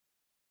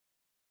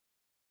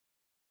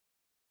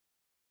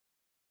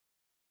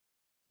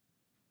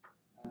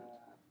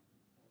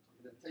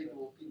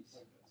table piece.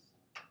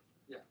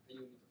 Yeah, a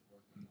unit of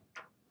course.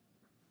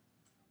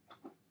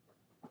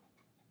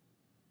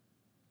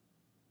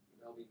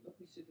 And I'll not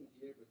be sitting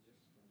here, but just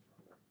from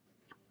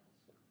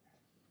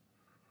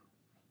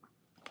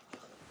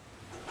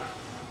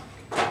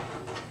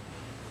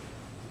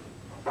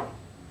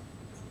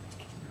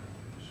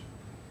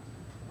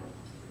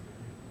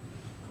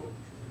Cool.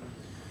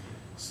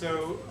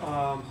 So,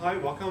 hi,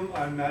 welcome.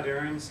 I'm Matt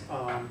Ahrens.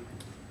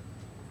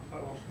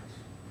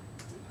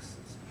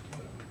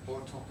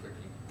 or talk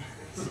quickly.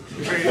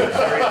 Great.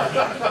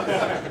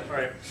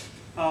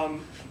 All right.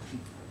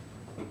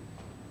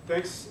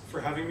 Thanks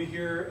for having me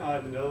here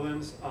in the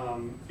Netherlands.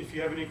 If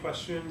you have any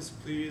questions,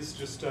 please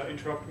just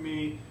interrupt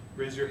me,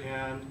 raise your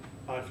hand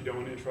if you don't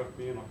want to interrupt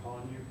me, and I'll call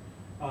on you.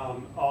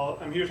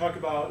 I'm here to talk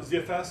about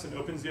ZFS and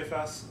Open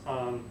ZFS.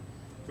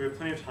 We have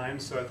plenty of time,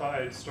 so I thought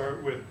I'd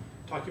start with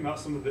talking about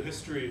some of the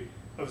history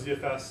of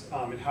ZFS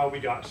and how we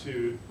got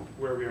to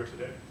where we are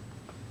today.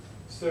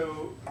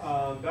 So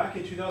back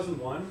in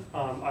 2001,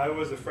 I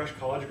was a fresh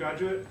college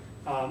graduate.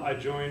 I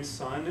joined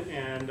Sun,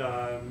 and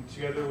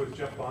together with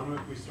Jeff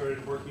Bonwick, we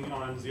started working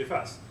on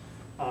ZFS.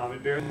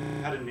 It barely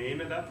had a name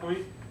at that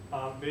point.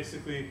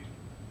 Basically,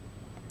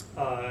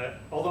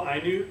 although I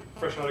knew,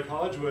 fresh out of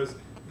college, was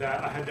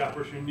that I had the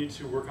opportunity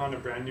to work on a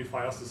brand new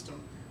file system.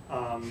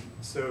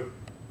 So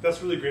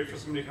that's really great for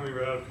somebody coming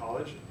right out of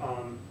college,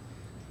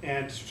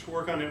 and to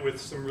work on it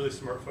with some really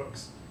smart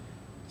folks.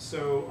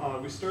 So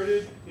we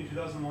started in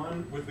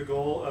 2001 with the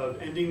goal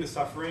of ending the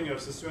suffering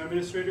of system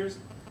administrators.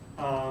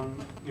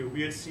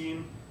 We had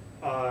seen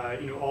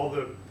all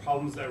the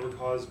problems that were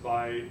caused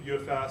by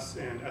UFS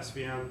and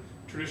SVM,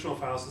 traditional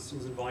file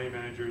systems and volume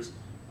managers,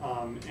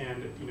 and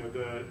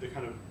the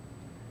kind of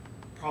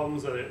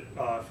problems that it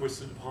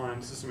foisted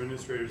upon system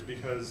administrators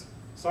because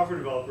software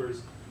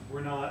developers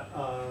were not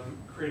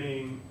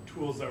creating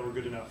tools that were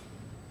good enough.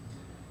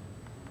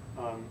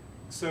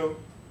 So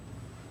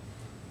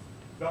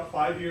about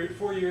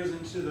 4 years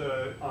into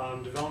the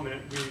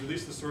development, we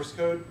released the source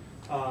code.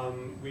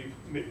 We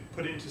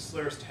put it into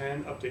Solaris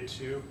 10 Update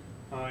 2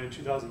 in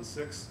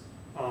 2006,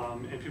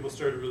 and people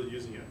started really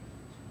using it.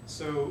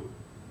 So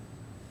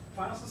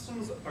file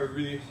systems are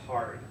really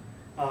hard.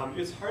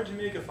 It's hard to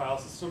make a file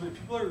system, and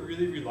people are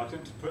really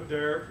reluctant to put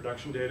their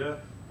production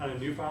data on a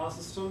new file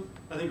system.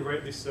 I think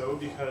rightly so,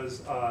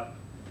 because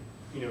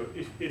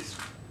it's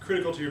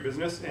critical to your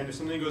business, and if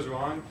something goes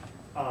wrong,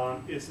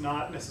 it's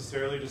not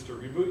necessarily just a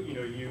reboot.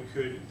 You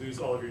could lose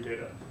all of your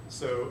data.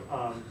 So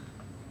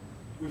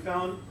we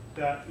found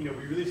that we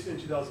released it in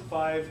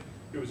 2005.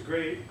 It was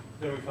great.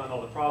 Then we found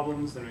all the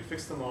problems. Then we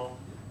fixed them all,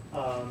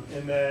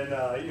 and then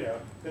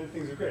then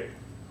things are great.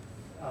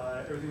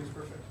 Everything was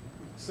perfect.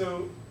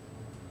 So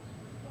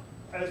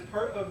as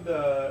part of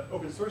the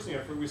open sourcing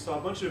effort, we saw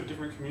a bunch of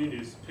different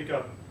communities pick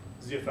up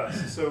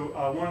ZFS. So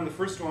one of the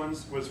first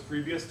ones was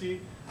FreeBSD,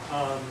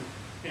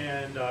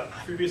 and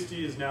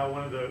FreeBSD is now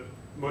one of the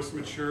most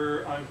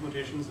mature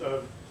implementations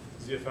of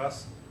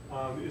ZFS.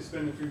 It's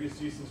been in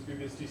FreeBSD since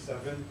FreeBSD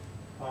 7.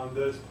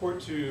 The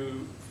port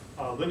to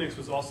Linux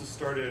was also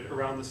started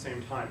around the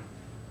same time,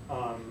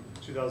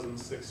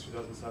 2006,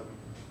 2007.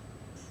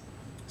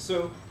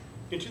 So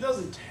in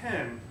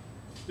 2010,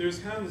 there's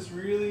kind of this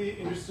really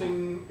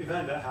interesting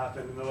event that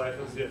happened in the life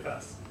of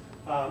ZFS.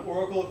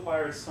 Oracle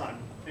acquired Sun,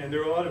 and there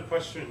were a lot of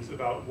questions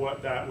about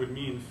what that would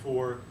mean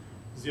for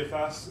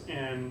ZFS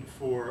and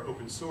for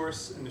open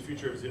source and the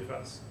future of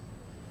ZFS.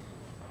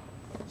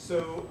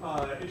 So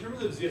in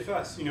terms of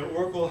ZFS,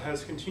 Oracle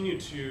has continued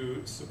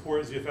to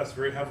support ZFS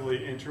very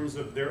heavily in terms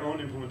of their own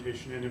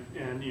implementation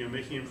and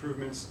making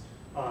improvements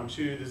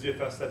to the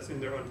ZFS that's in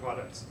their own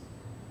products.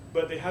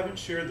 But they haven't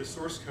shared the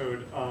source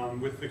code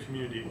with the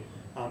community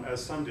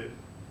as Sun did.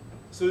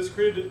 So this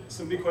created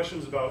some big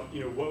questions about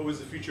what was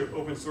the future of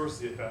open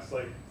source ZFS,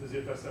 like the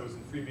ZFS that was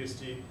in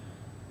FreeBSD.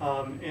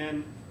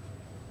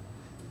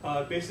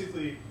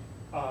 Basically,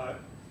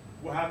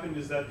 what happened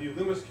is that the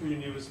Illumos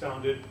community was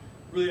founded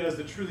really as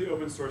the truly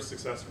open source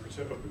successor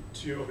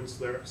to Open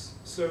Solaris.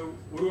 So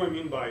what do I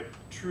mean by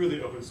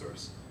truly open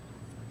source?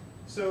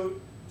 So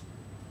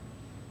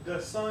the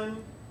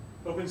Sun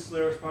Open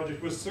Solaris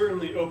project was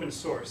certainly open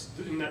source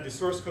in that the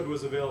source code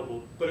was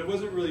available, but it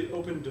wasn't really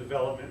open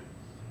development.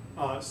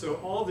 So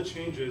all the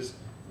changes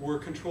were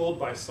controlled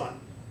by Sun.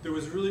 There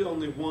was really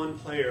only one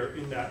player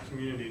in that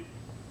community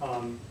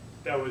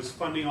that was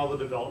funding all the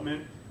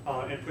development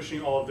and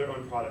pushing all of their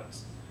own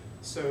products.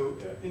 So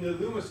in the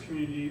Illumos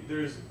community,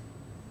 there's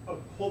a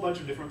whole bunch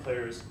of different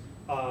players,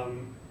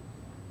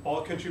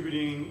 all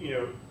contributing,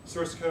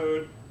 source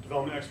code,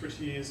 development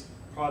expertise,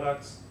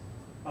 products,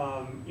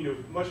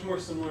 much more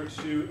similar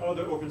to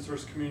other open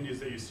source communities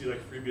that you see like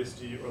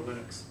FreeBSD or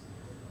Linux.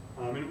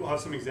 And we'll have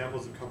some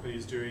examples of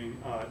companies doing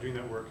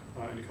that work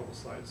in a couple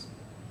slides.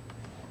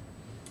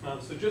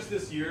 So just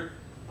this year,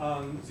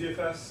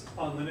 ZFS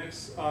on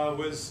Linux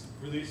was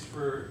released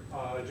for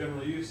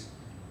general use.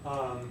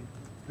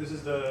 This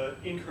is the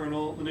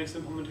in-kernel Linux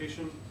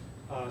implementation.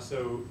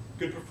 So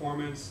good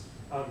performance,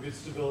 good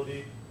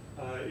stability.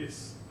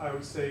 It's, I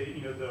would say,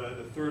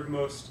 the third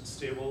most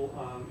stable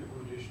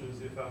implementation of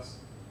ZFS.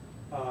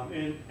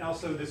 And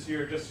also this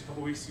year, just a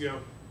couple weeks ago,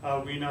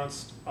 we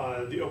announced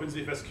the Open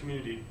ZFS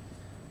community,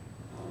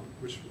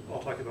 which I'll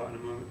talk about in a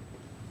moment.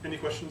 Any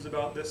questions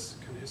about this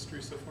kind of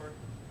history so far?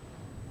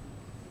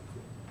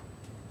 Cool.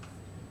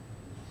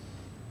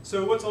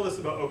 So what's all this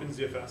about Open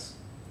ZFS?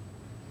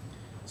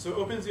 So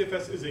Open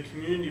ZFS is a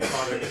community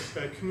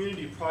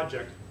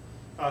project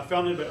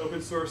founded by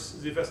open source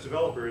ZFS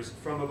developers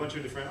from a bunch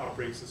of different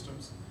operating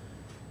systems.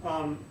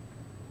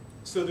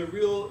 So the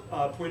real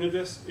point of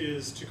this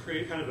is to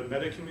create kind of a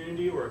meta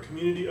community or a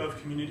community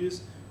of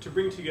communities to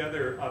bring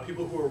together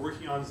people who are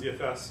working on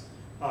ZFS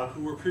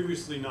who were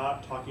previously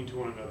not talking to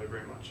one another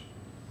very much.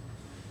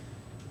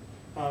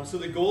 So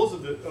the goals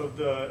of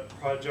the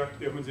project,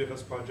 the Open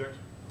ZFS project,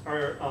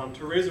 are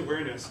to raise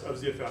awareness of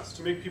ZFS,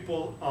 to make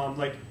people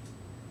like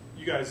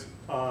you guys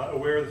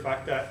aware of the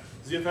fact that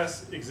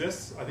ZFS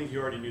exists. I think you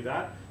already knew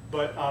that,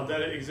 but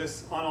that it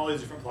exists on all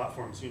these different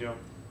platforms.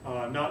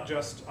 Not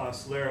just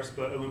Solaris,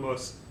 but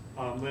Illumos,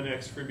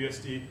 Linux,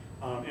 FreeBSD,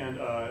 and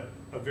a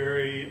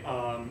very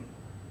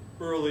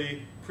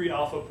early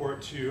pre-alpha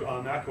port to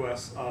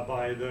macOS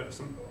by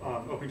some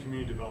open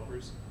community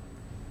developers.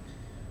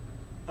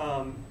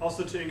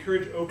 Also to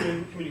encourage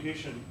open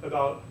communication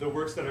about the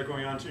works that are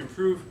going on to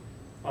improve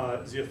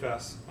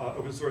ZFS,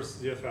 open source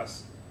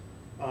ZFS,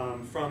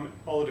 from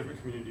all the different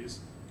communities.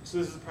 So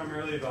this is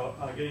primarily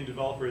about getting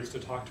developers to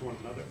talk to one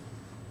another.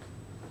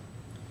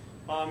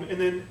 And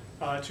then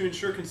to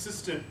ensure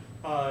consistent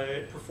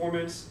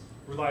performance,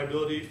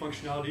 reliability,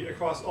 functionality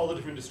across all the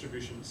different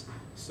distributions.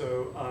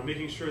 So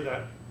making sure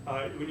that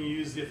when you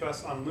use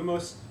ZFS on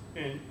Lumos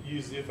and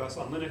use ZFS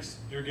on Linux,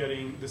 you're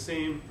getting the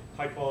same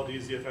high quality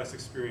ZFS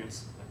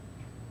experience.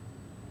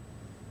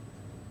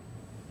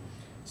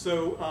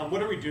 So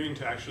what are we doing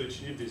to actually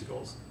achieve these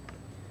goals?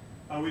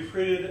 We've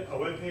created a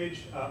web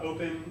page,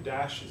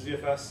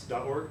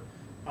 open-zfs.org,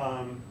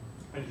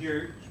 and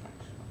here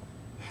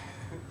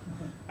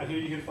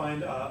you can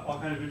find all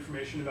kinds of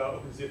information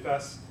about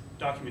OpenZFS,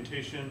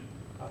 documentation,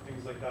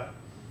 things like that.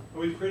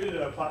 And we've created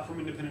a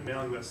platform-independent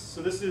mailing list.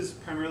 So this is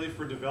primarily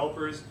for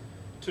developers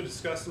to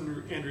discuss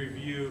and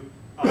review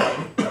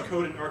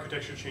code and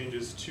architecture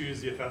changes to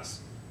ZFS.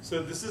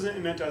 So this isn't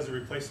meant as a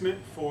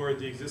replacement for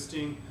the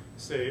existing,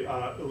 say,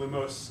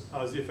 Illumos,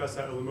 ZFS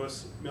at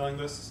Illumos mailing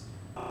lists.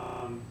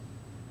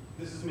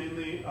 This is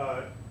mainly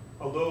a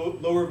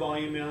lower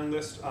volume mailing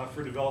list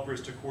for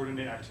developers to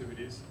coordinate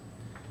activities.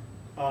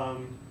 Talk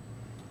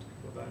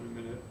about that in a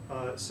minute.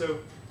 So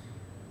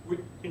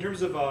in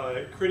terms of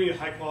creating a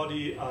high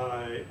quality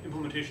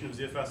implementation of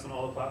ZFS on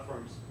all the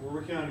platforms, we're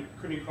working on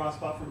creating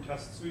cross-platform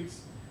test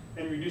suites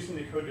and reducing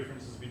the code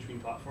differences between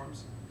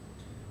platforms.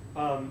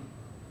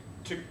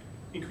 To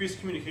increase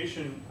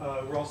communication,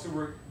 we're also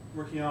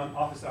working on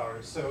office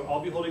hours. So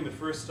I'll be holding the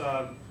first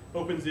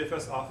Open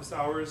ZFS office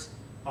hours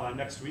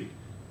next week.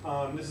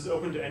 This is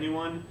open to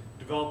anyone,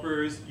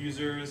 developers,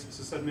 users,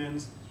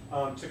 sysadmins,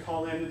 to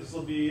call in. This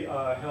will be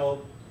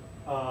held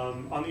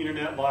on the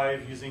internet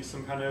live using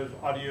some kind of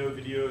audio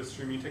video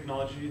streaming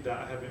technology that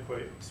I haven't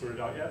quite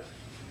sorted out yet.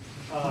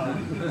 But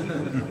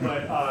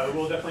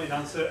we'll definitely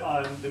announce it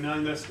on the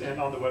mailing list and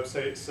on the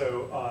website.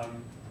 So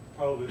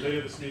probably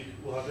later this week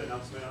we'll have the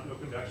announcement on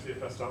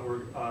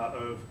open-zfs.org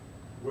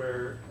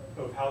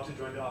of how to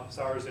join the office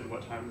hours and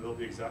what time they'll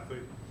be exactly.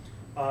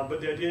 But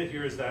the idea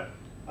here is that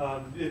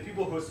the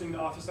people hosting the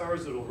office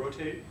hours, it'll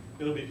rotate.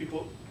 It'll be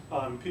people,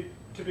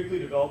 typically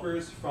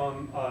developers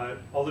from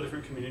all the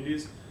different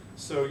communities.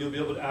 So you'll be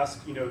able to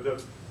ask, the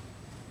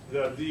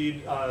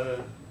lead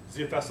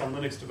ZFS on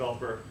Linux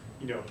developer,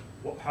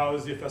 how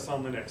is ZFS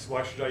on Linux?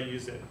 Why should I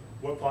use it?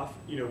 What what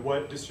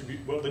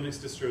Linux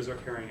distros are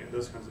carrying it?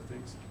 Those kinds of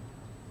things.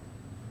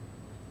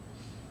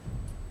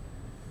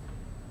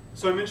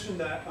 So I mentioned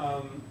that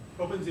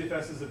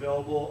OpenZFS is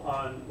available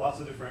on lots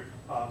of different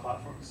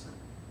platforms.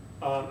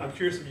 I'm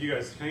curious of you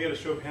guys, can I get a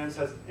show of hands?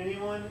 Has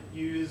anyone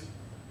used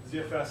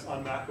ZFS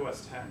on Mac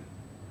OS 10?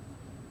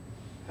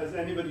 Has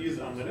anybody used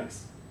it on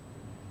Linux?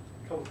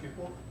 A couple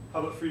people. How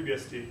about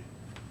FreeBSD?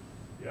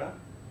 Yeah?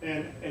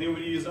 And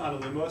anybody used it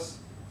on Illumos?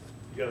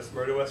 You got a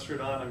Smart OS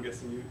shirt on, I'm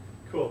guessing you.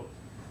 Cool.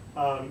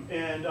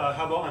 And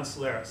how about on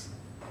Solaris?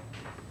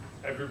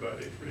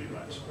 Everybody, pretty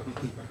much.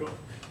 Cool.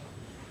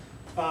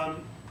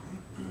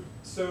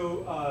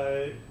 So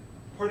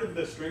part of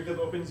the strength of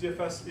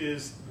OpenZFS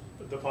is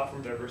the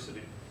platform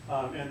diversity.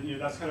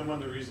 And that's kind of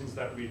one of the reasons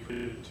that we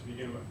created it to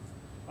begin with.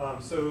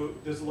 So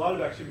there's a lot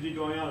of activity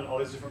going on all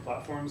these different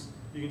platforms.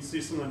 You can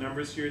see some of the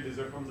numbers here. These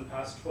are from the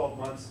past 12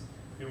 months.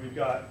 And we've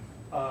got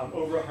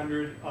over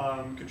 100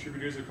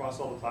 contributors across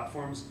all the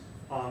platforms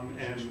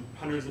and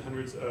hundreds and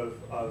hundreds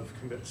of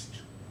commits.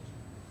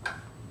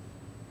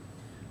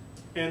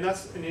 And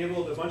that's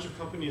enabled a bunch of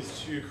companies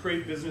to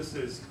create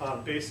businesses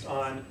based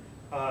on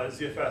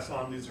ZFS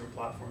on these different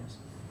platforms.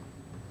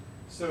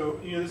 So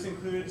this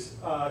includes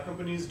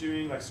companies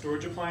doing like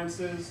storage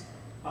appliances,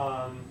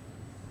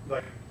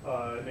 like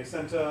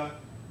Nexenta,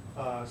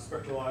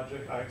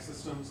 Spectralogic, IX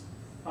Systems,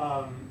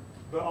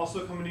 but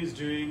also companies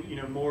doing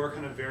more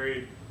kind of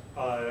varied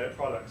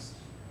products.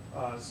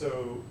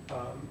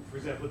 For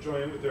example,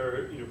 Joint with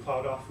their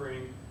cloud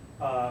offering,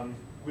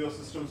 Wheel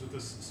Systems with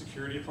this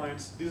security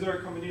appliance. These are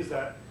companies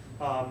that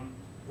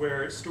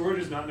where storage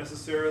is not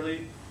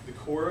necessarily the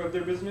core of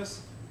their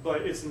business,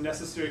 but it's a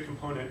necessary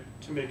component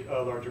to make a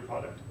larger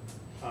product.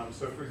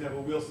 So for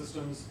example, Wheel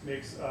Systems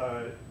makes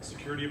a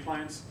security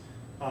appliance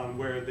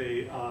where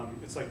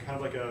it's like kind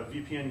of like a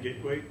VPN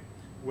gateway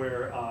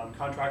where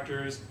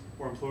contractors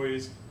or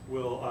employees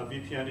will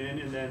VPN in,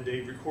 and then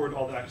they record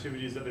all the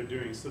activities that they're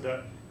doing so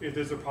that if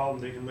there's a problem,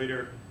 they can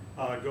later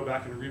go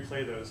back and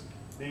replay those.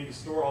 They need to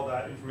store all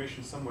that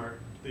information somewhere.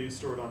 They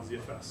store it on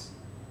ZFS.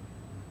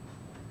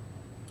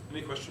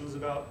 Any questions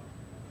about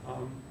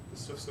this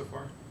stuff so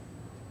far?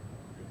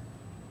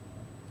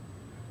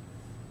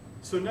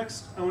 So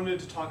next, I wanted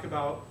to talk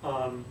about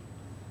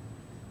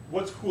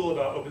what's cool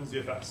about Open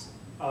ZFS.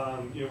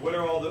 What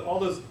are all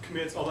those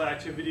commits, all that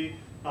activity?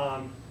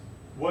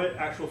 What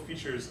actual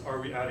features are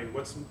we adding?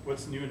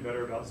 What's new and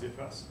better about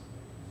ZFS?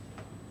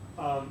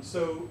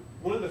 So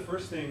one of the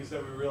first things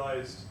that we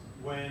realized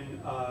when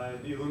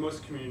the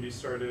Lumos community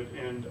started,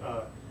 and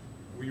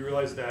we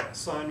realized that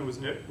Sun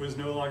was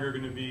no longer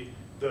going to be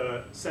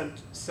the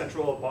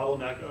central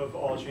bottleneck of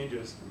all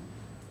changes.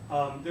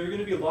 There are going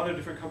to be a lot of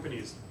different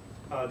companies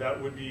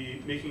that would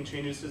be making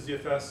changes to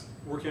ZFS,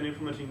 working on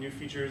implementing new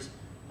features,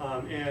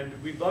 and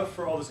we'd love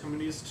for all those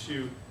companies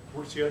to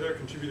work together,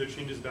 contribute their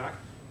changes back,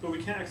 but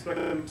we can't expect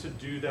them to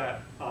do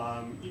that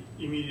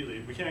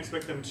immediately. We can't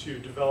expect them to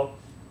develop,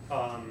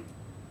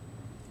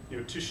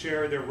 to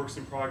share their works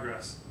in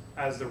progress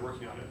as they're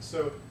working on it.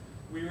 So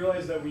we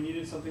realized that we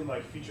needed something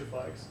like feature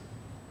flags.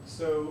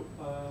 So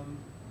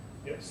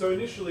so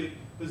initially,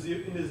 in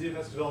the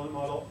ZFS development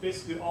model,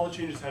 basically all the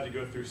changes had to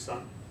go through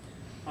Sun.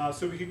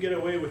 So we could get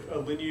away with a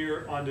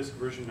linear on-disk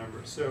version number.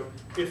 So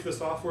if the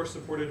software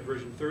supported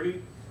version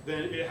 30,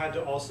 then it had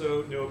to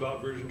also know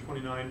about version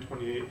 29,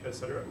 28,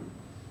 etc.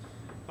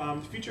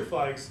 Feature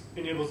flags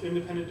enables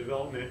independent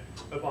development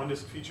of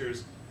on-disk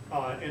features,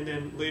 and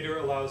then later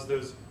allows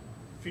those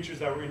features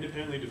that were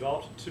independently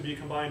developed to be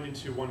combined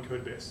into one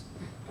code base.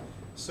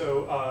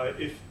 So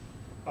if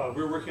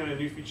we're working on a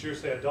new feature,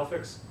 say at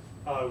Delphix,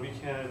 we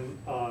can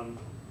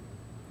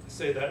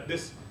say that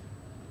this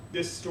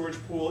storage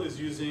pool is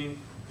using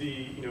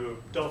the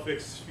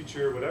Delphix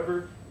feature,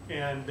 whatever,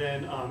 and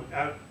then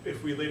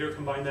if we later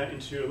combine that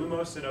into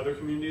Lumos and other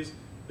communities,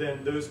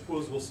 then those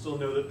pools will still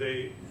know that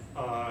they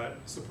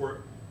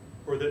support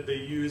or that they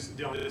use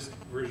the on-disk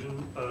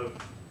version of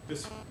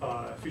this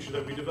feature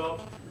that we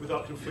developed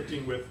without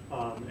conflicting with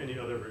any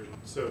other version.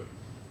 So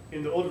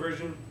in the old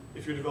version,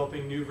 if you're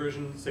developing new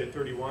version, say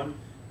 31,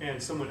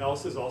 and someone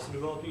else is also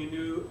developing a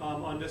new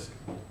on-disk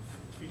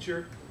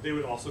feature, they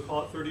would also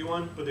call it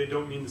 31, but they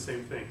don't mean the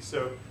same thing.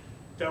 So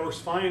that works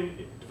fine,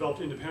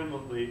 developed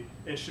independently,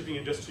 and shipping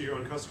it just to your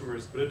own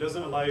customers, but it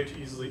doesn't allow you to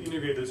easily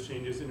integrate those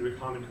changes into a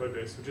common code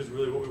base, which is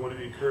really what we want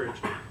to encourage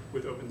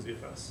with Open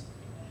ZFS.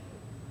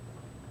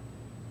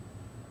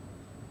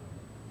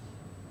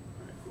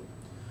 All right,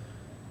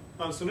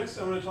 cool. So next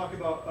I want to talk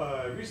about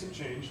a recent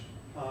change.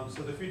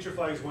 So the feature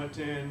flags went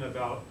in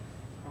about,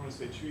 I want to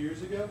say 2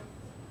 years ago.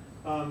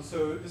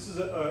 So this is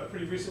a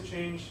pretty recent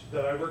change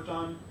that I worked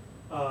on.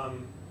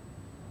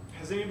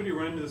 Has anybody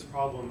run into this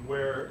problem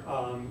where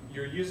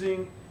you're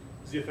using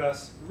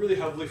ZFS really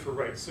heavily for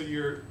writes? So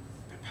you're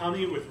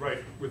pounding it with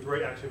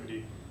write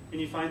activity, and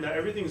you find that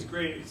everything's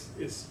great.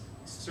 It's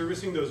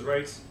servicing those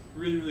writes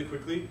really, really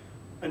quickly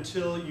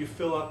until you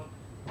fill up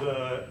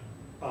the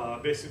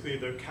basically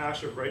the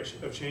cache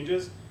of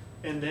changes,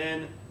 and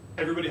then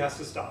everybody has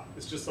to stop.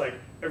 It's just like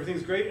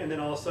everything's great, and then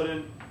all of a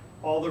sudden,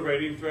 all the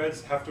writing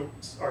threads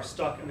are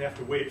stuck, and they have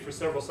to wait for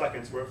several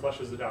seconds where it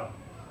flushes it out.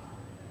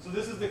 So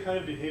this is the kind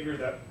of behavior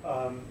that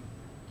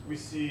we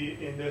see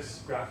in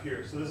this graph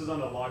here. So this is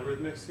on a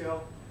logarithmic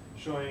scale,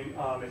 showing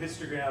a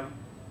histogram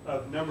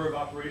of number of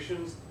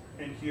operations,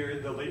 and here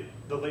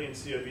the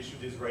latency of each of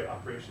these write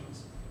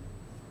operations.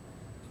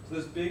 So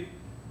this big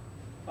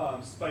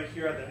spike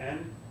here at the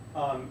end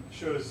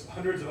shows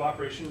hundreds of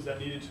operations that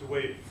needed to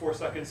wait 4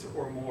 seconds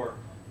or more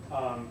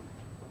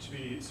to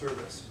be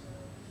serviced.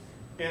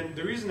 And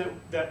the reason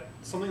that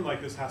something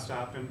like this has to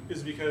happen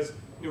is because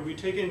we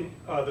take in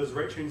those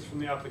write changes from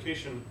the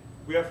application.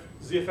 We have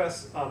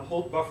ZFS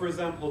buffers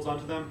them, holds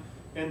onto them,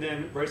 and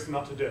then writes them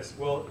out to disk.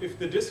 Well, if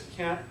the disk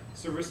can't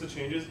service the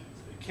changes,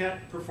 it can't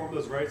perform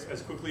those writes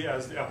as quickly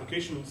as the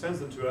application sends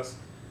them to us,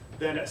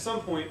 then at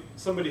some point,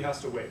 somebody has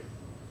to wait.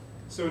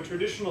 So in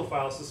traditional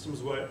file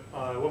systems, what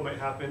might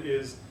happen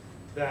is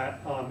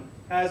that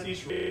as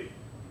each write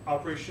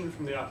operation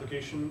from the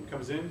application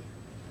comes in,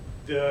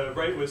 the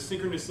write was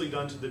synchronously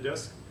done to the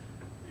disk,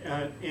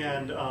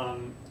 and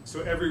so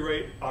every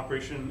write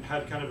operation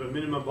had kind of a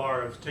minimum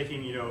bar of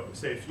taking,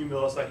 say a few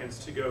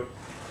milliseconds to go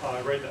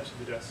write that to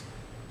the disk.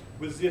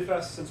 With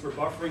ZFS, since we're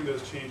buffering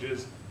those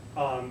changes,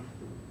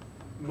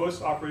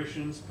 most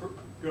operations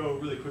go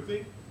really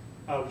quickly,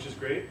 which is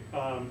great.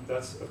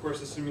 That's, of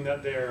course, assuming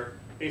that they're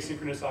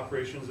asynchronous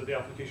operations that the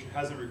application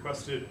hasn't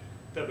requested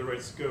that the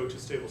writes go to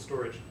stable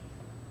storage.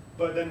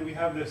 But then we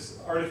have this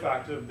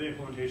artifact of the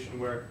implementation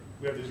where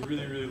we have these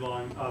really, really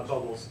long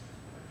bubbles.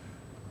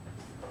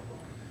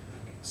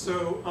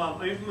 So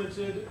I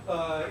implemented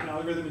an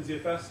algorithm in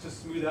ZFS to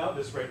smooth out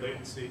this write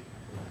latency.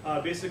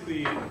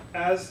 Basically,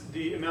 as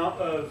the amount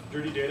of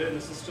dirty data in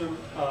the system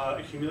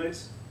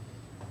accumulates,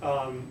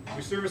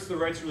 we service the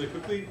writes really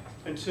quickly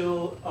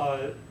until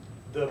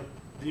the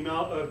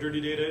amount of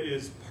dirty data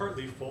is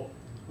partly full.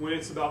 When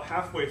it's about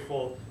halfway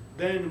full,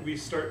 then we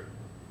start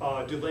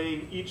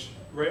delaying each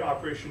write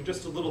operation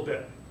just a little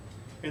bit.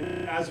 And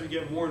then as we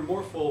get more and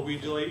more full, we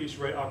delay each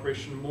write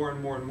operation more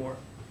and more and more.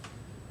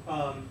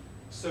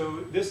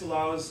 So this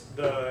allows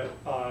the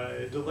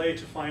delay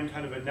to find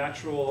kind of a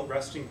natural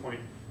resting point.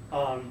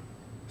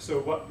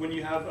 When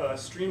you have a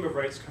stream of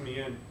writes coming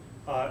in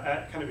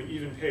at kind of an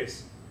even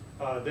pace,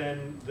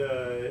 then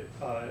the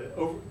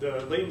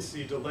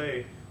latency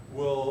delay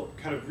will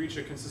kind of reach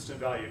a consistent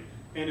value.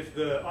 And if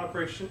the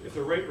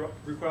write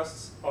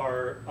requests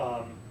are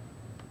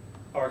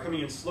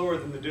coming in slower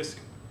than the disk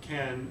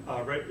can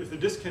if the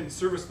disk can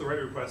service the write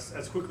requests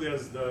as quickly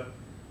as the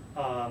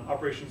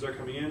operations are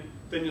coming in,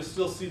 then you'll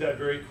still see that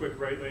very quick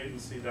write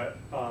latency that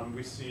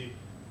we see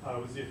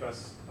with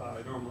ZFS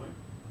normally.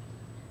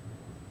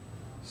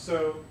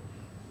 So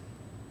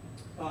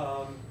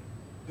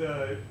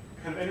the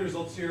kind of end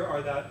results here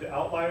are that the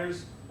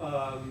outliers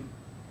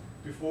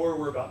before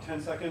were about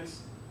 10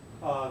 seconds.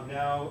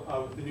 Now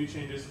with the new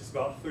changes, it's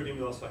about 30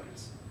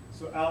 milliseconds.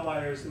 So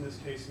outliers in this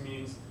case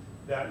means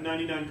that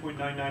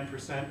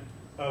 99.99%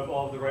 of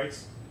all of the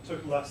writes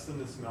took less than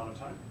this amount of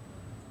time.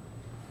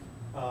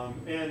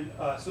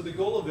 So the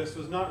goal of this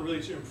was not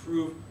really to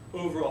improve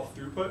overall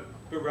throughput,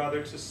 but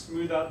rather to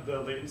smooth out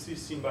the latency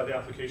seen by the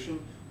application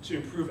to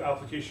improve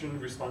application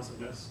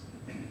responsiveness.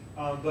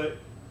 But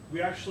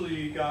we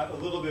actually got a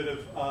little bit of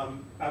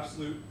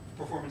absolute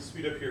performance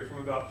speed up here from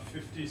about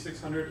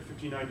 5,600 to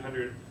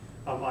 5,900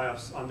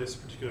 IOPS on this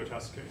particular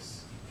test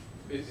case.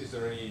 Is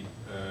there any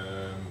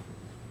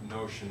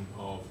notion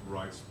of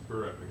writes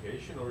per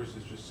application, or is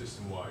this just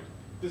system-wide?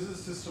 This is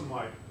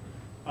system-wide.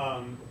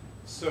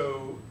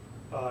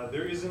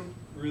 There isn't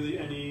really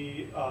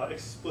any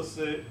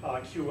explicit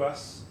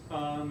QoS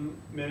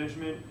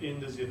management in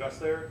the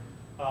ZFS layer.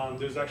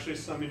 There's actually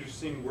some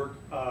interesting work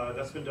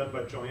that's been done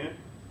by Joyent,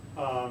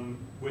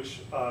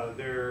 which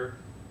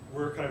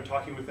we're kind of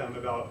talking with them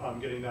about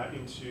getting that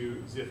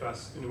into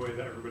ZFS in a way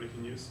that everybody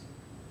can use.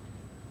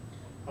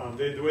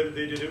 The way that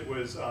they did it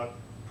was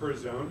per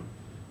zone.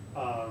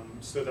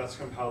 So that's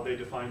kind of how they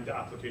defined the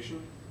application.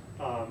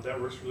 That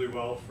works really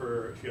well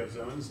for if you have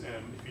zones,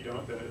 and if you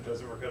don't, then it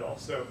doesn't work at all.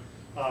 So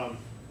I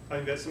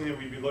think that's something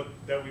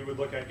that we would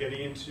look at getting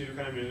into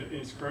kind of in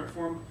its current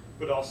form,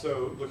 but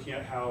also looking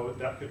at how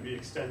that could be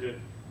extended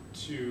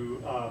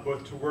to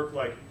both to work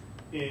like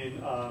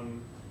in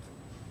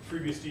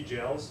FreeBSD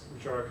jails,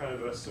 which are kind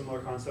of a similar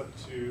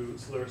concept to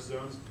Solaris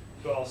zones,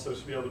 but also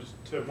to be able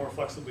to more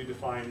flexibly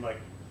define like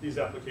these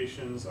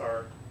applications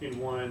are in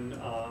one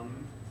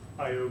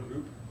I/O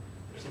group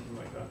or something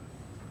like that.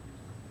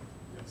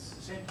 Yes. At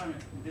the same time,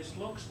 this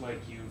looks like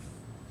you've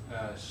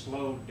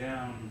slowed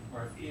down,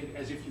 or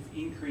as if you've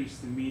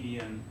increased the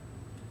median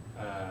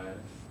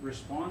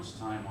response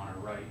time on a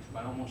write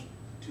by almost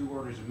 2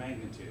 orders of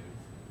magnitude.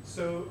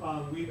 So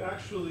we've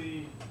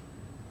actually,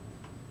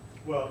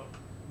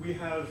 we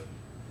have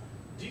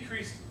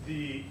decreased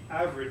the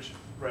average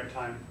write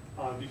time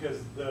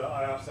because the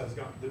IOPS has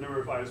gone, the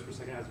number of IOPS per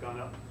second has gone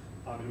up,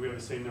 and we have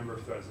the same number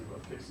of threads in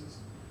both cases.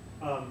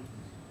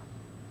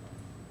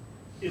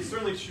 It's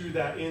certainly true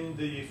that in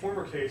the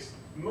former case,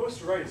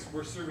 most writes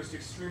were serviced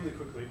extremely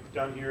quickly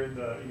down here in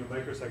the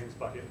microseconds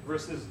bucket,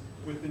 versus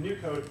with the new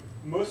code,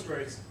 most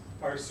writes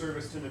are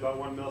serviced in about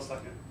 1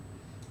 millisecond.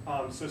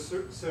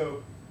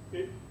 So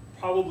it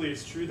probably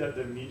is true that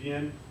the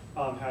median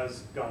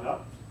has gone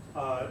up,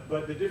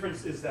 but the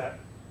difference is that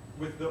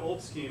with the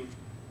old scheme,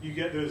 you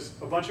get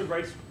a bunch of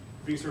writes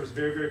being serviced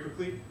very, very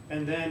quickly,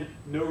 and then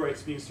no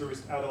writes being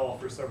serviced at all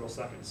for several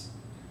seconds.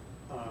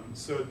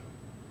 So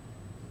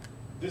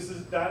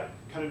that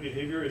kind of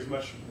behavior is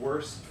much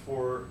worse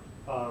for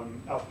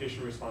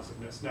application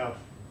responsiveness. Now,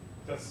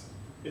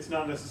 it's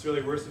not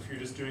necessarily worse if you're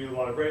just doing a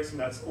lot of writes,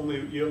 and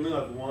you only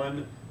have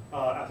one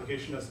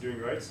application that's doing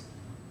writes,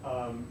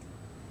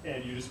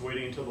 and you're just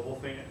waiting until the whole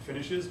thing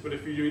finishes. But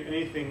if you're doing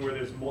anything where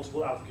there's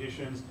multiple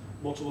applications,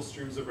 multiple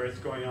streams of writes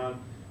going on,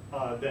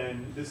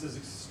 then this is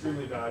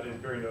extremely bad and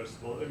very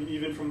noticeable. I mean,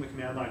 even from the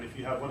command line, if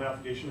you have one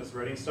application that's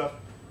writing stuff,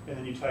 and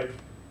then you type,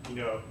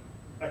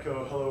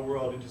 echo hello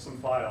world into some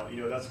file,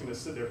 that's going to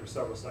sit there for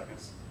several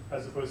seconds.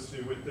 As opposed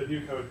to with the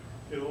new code,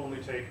 it'll only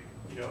take,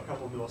 a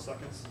couple of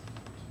milliseconds to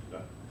do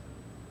that.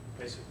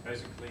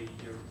 Basically,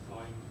 you're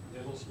applying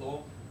Little's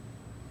law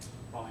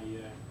by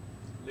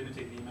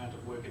limiting the amount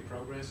of work in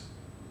progress.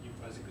 You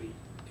basically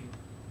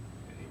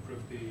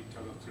improve the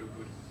total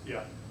throughput.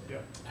 Yeah,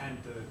 yeah. And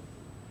the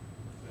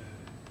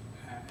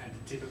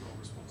typical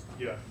response time.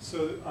 Yeah.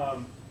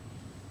 So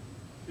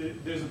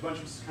there's a bunch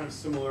of kind of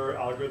similar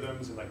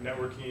algorithms and like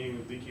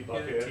networking, leaky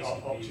bucket, TCP.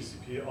 all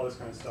TCP, all this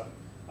kind of stuff.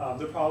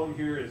 The problem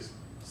here is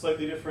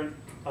slightly different,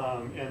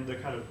 and the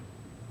kind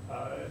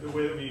of the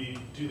way that we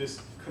do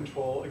this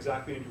control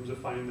exactly in terms of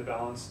finding the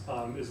balance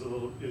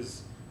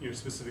is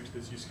specific to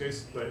this use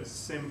case, but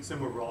it's the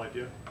same overall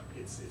idea.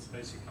 It's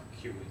basic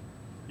queuing.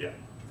 Yeah.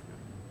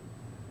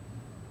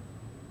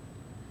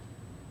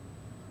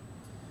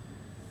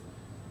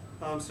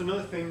 So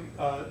another thing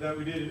that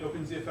we did in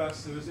Open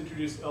ZFS was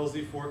introduce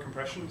LZ4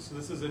 compression. So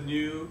this is a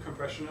new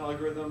compression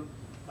algorithm.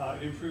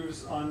 It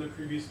improves on the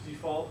previous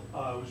default,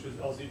 which was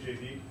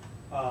LZJB,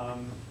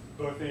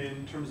 both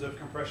in terms of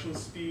compression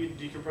speed,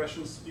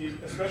 decompression speed,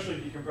 especially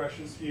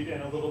decompression speed,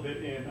 and a little bit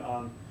in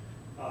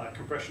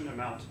compression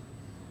amount.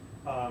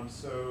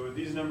 So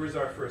these numbers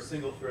are for a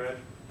single thread.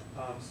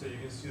 So you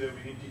can see that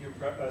we can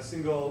decompress a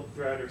single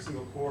thread or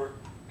single core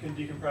can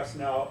decompress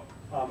now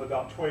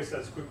about twice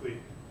as quickly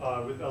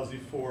with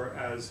LZ4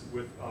 as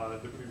with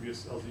the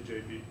previous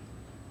LZJB.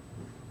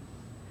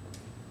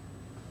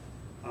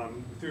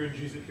 Through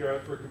gzip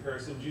here for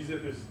comparison,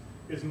 gzip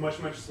is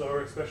much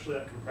slower, especially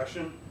at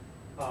compression,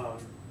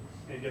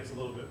 and gets a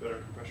little bit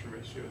better compression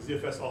ratio.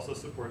 ZFS also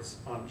supports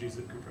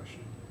gzip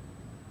compression.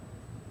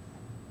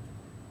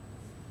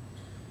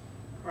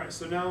 All right,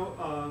 so now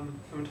I'm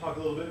going to talk a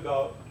little bit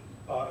about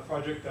a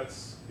project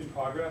that's in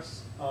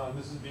progress.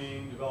 This is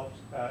being developed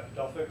at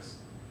Delphix.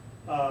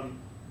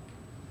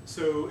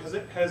 So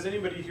has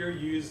anybody here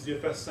used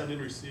ZFS send and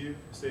receive,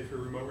 say for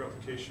remote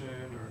replication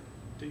or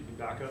taking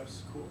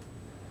backups? Cool.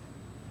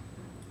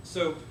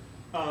 So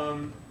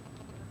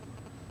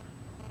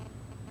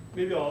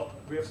maybe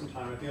we have some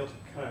time. I think I'll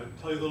kind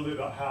of tell you a little bit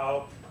about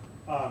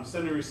how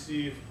send and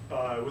receive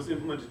was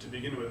implemented to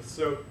begin with.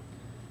 So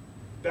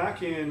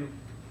back in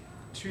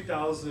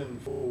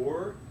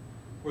 2004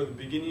 or the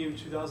beginning of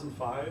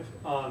 2005,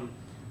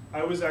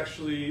 I was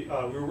actually,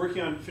 we were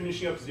working on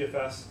finishing up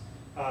ZFS.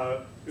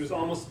 It was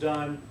almost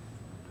done,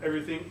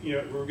 everything, we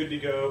were good to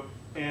go.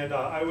 And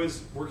I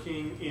was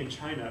working in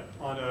China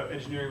on an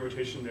engineering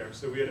rotation there.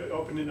 So we had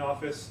opened an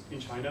office in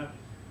China.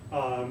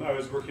 I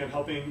was working on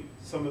helping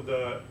some of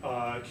the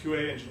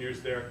QA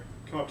engineers there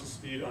come up to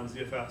speed on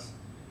ZFS.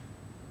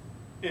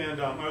 And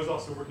I was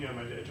also working on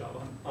my day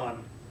job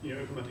on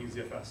implementing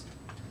ZFS.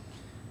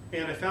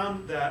 And I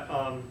found that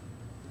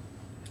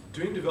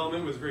doing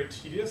development was very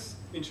tedious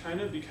in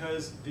China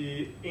because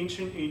the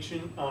ancient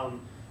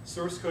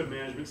source code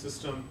management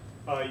system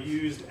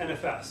used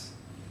NFS.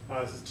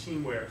 This is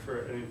Teamware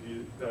for any of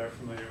you that are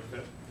familiar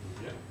with it.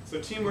 Yeah. So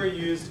Teamware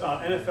used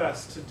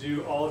NFS to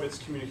do all of its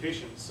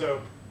communication.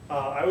 So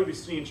I would be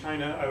sitting in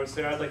China, I would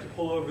say I'd like to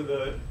pull over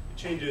the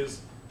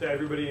changes that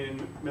everybody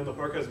in Menlo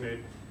Park has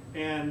made.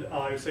 And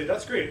I would say,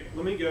 that's great,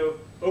 let me go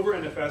over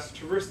NFS,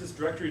 traverse this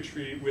directory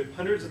tree with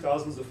hundreds of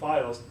thousands of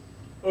files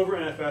over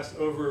NFS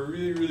over a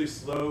really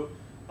slow,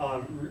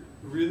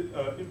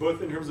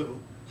 both in terms of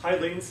high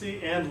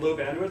latency and low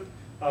bandwidth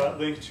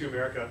link to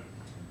America.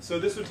 So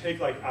this would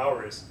take like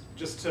hours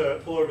just to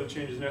pull over the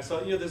changes. And I saw,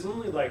 there's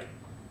only like,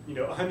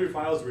 100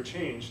 files were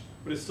changed,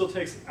 but it still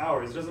takes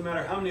hours. It doesn't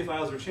matter how many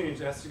files were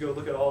changed, it has to go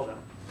look at all of them.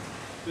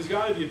 There's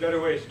got to be a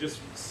better way to just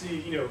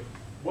see,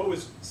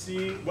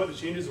 what the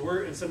changes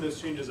were and send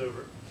those changes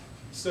over.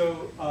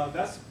 So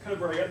that's kind of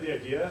where I got the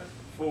idea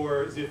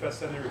for ZFS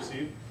send and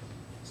receive.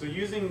 So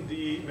using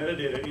the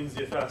metadata in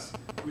ZFS,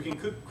 we can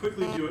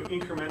quickly do an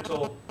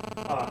incremental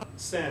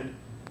send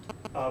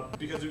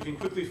because we can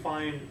quickly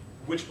find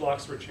which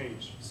blocks were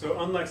changed.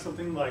 So unlike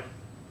something like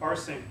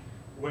rsync,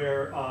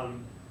 where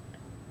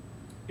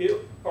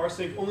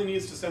rsync only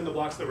needs to send the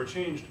blocks that were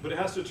changed, but it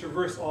has to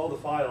traverse all the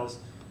files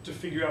to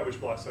figure out which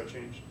blocks are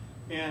changed.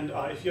 And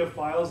if you have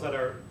files that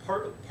are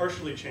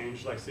partially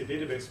changed, like say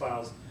database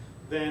files,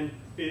 then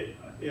it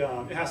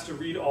has to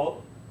read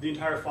the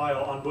entire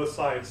file on both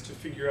sides to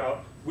figure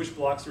out which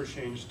blocks were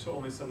changed to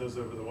only send those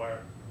over the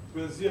wire.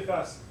 With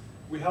ZFS,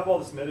 we have all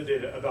this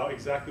metadata about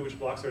exactly which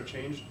blocks are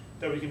changed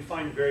that we can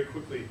find very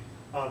quickly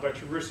by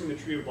traversing the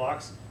tree of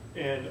blocks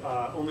and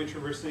only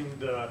traversing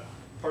the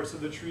parts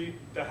of the tree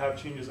that have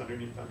changes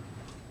underneath them.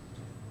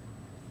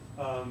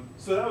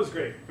 So that was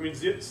great. I mean,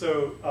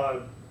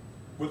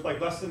 with like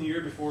less than a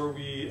year before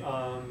we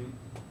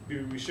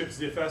shipped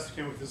ZFS, we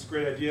came up with this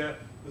great idea,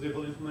 was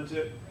able to implement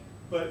it.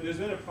 But there's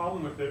been a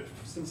problem with it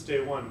since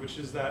day one, which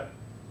is that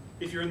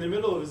if you're in the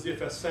middle of a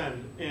ZFS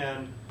send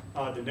and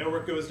the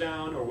network goes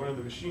down or one of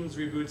the machines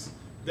reboots,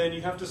 then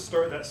you have to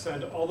start that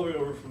send all the way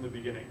over from the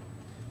beginning.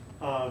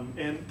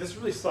 And this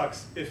really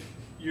sucks if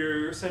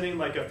you're sending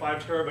like a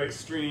 5 terabyte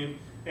stream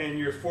and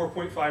you're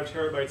 4.5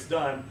 terabytes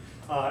done,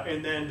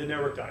 and then the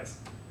network dies.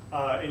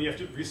 And you have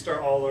to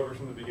restart all over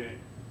from the beginning.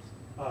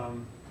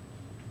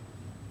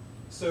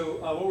 So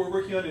what we're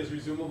working on is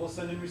resumable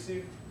send and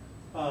receive.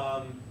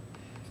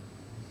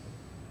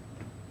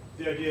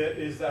 The idea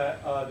is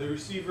that the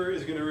receiver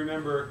is going to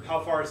remember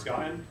how far it's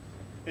gotten,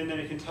 and then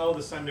it can tell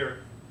the sender,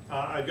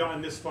 I've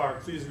gotten this far,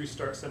 please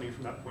restart sending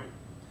from that point.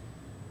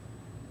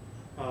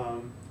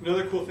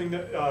 Another cool thing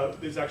that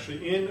is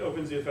actually in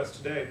Open ZFS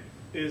today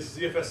is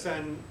ZFS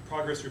send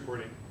progress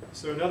reporting.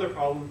 So another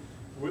problem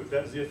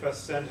that ZFS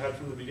send had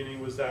from the beginning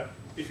was that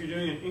if you're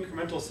doing an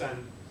incremental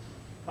send,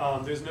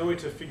 there's no way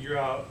to figure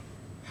out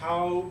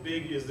how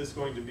big is this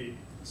going to be.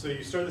 So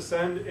you start the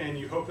send and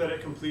you hope that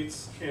it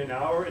completes in an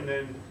hour, and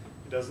then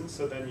it doesn't.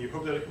 So then you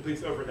hope that it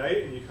completes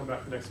overnight, and you come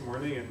back the next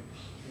morning and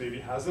maybe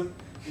it hasn't,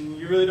 and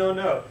you really don't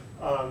know.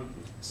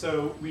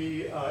 So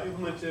we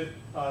implemented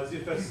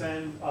ZFS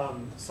send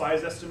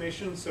size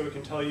estimation, so it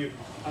can tell you,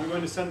 I'm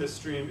going to send this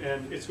stream,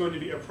 and it's going to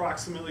be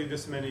approximately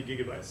this many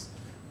gigabytes.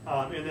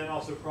 And then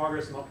also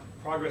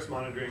progress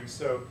monitoring.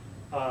 So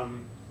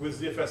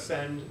with ZFS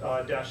send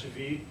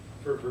 -v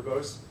for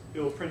verbose, it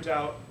will print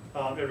out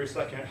every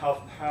second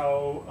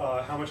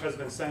how much has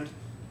been sent,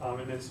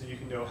 and then so you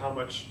can know how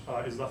much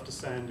is left to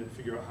send and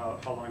figure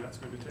out how long that's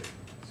going to take.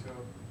 So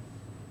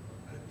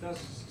does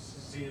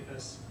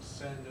ZFS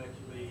send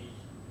actually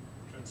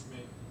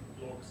transmit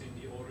logs in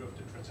the order of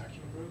the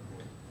transaction group?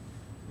 Or?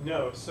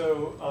 No. So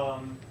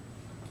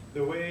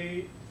the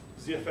way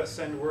ZFS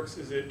send works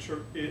is it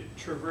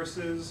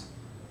traverses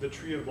the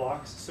tree of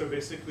blocks. So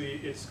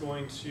basically, it's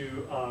going to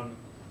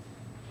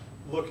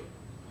look.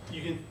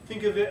 You can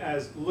think of it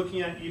as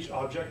looking at each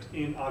object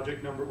in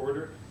object number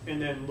order,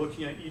 and then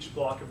looking at each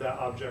block of that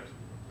object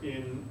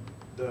in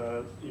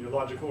the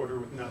logical order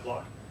within that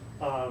block.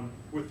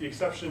 With the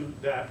exception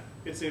that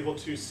it's able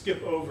to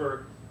skip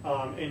over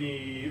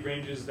any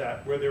ranges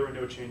where there were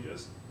no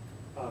changes.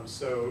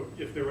 So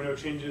if there were no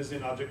changes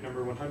in object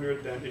number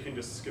 100, then it can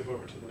just skip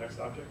over to the next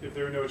object. If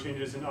there were no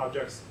changes in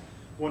objects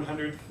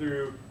 100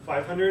 through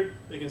 500,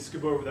 they can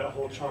skip over that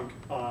whole chunk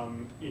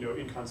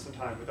in constant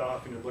time without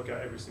having to look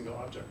at every single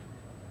object.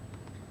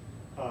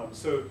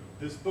 So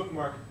this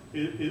bookmark,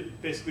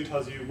 it basically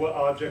tells you what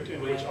object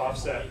in which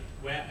offset.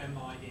 Where am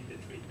I in the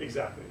tree?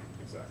 Exactly.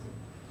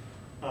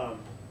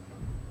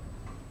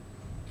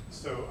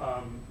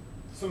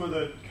 Some of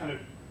the kind of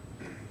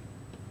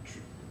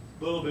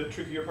little bit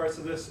trickier parts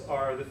of this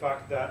are the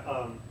fact that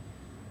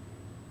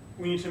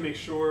we need to make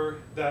sure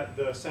that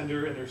the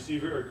sender and the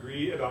receiver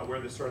agree about where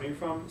they're starting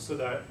from, so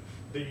that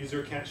the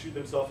user can't shoot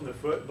themselves in the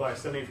foot by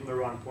sending from the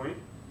wrong point.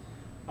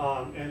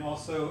 And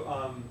also,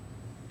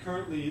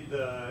 currently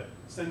the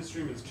send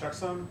stream is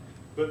checksum,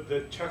 but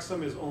the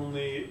checksum is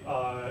only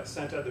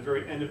sent at the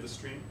very end of the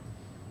stream.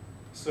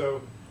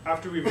 So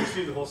after we've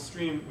received the whole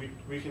stream,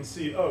 we can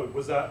see, oh,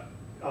 was that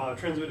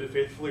transmitted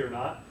faithfully or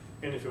not?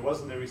 And if it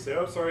wasn't, then we say,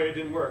 oh, sorry, it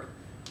didn't work.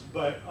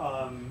 But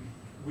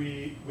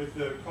with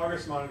the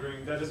progress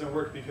monitoring, that doesn't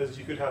work, because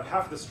you could have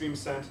half the stream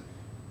sent,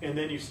 and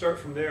then you start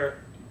from there,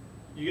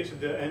 you get to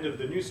the end of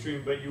the new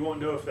stream, but you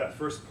won't know if that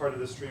first part of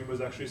the stream was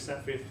actually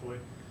sent faithfully.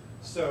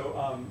 So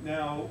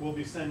now we'll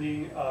be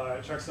sending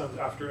checksums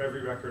after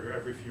every record or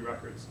every few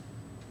records.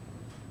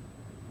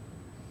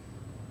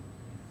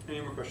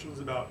 Any more questions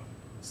about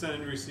send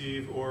and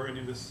receive or any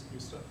of this new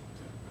stuff?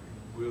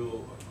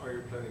 Are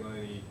you planning on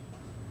any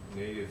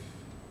native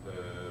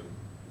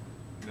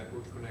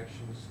network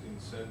connections in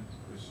send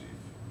receive?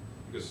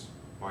 Because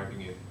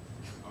piping it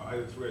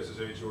either through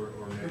SSH or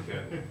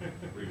Netcat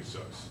really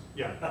sucks.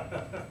 Yeah.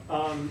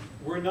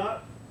 We're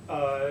not.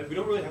 We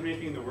don't really have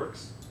anything in the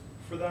works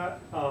for that.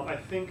 I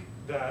think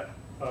that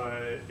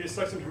it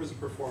sucks in terms of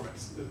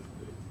performance.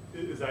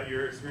 Is that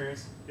your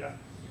experience? Yeah.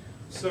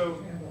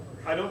 So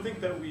I don't think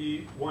that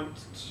we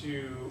want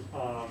to.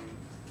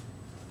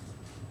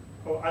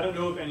 I don't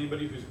know of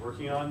anybody who's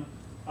working on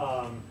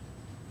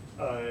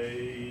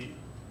a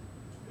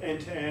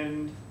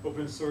end-to-end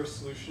open source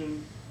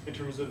solution in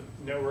terms of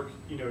network,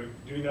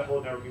 doing that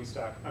whole networking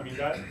stack. I mean,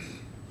 that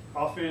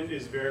often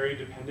is very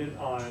dependent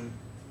on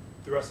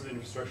the rest of the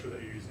infrastructure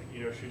that you're using.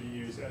 Should you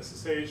use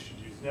SSH? Should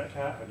you use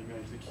Netcat? How do you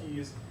manage the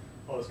keys?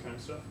 All this kind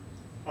of stuff.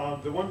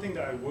 The one thing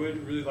that I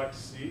would really like to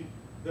see,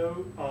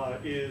 though,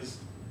 is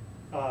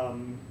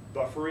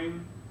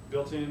buffering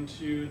built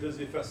into the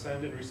ZFS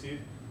send and receive,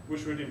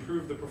 which would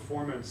improve the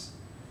performance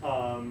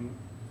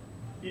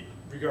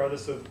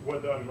regardless of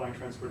what the underlying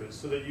transport is,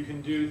 so that you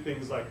can do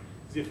things like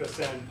ZFS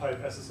send, pipe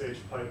SSH,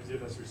 pipe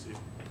ZFS receive.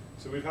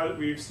 So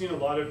we've seen a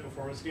lot of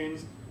performance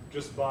gains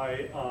just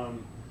by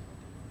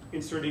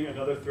inserting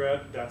another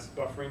thread that's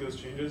buffering those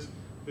changes.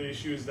 The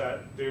issue is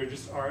that there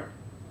just aren't,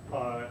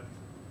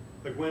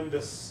 like when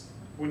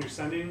you're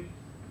sending,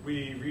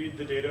 we read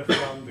the data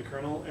from the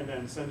kernel and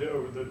then send it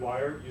over the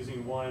wire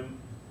using one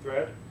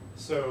thread.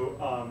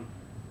 So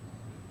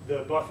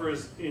the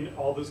buffers in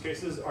all those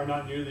cases are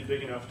not nearly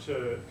big enough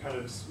to kind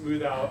of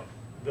smooth out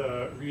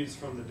the reads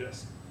from the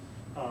disk.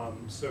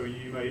 So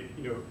you might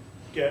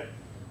get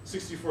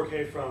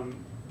 64K from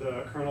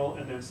the kernel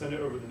and then send it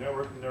over the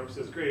network, and the network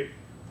says, great,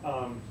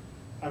 I'm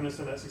going to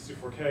send that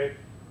 64K,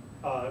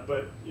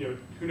 but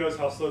who knows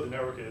how slow the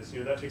network is.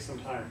 That takes some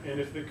time. And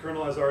if the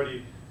kernel has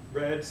already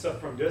read stuff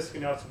from disk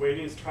and now it's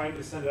waiting, it's trying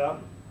to send it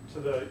out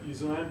to the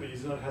userland, but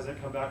userland hasn't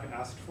come back and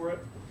asked for it,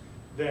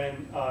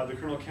 then the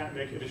kernel can't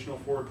make additional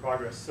forward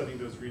progress sending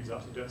those reads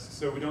out to disk.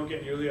 So we don't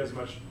get nearly as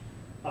much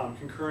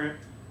concurrent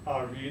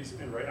reads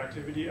and write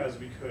activity as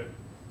we could.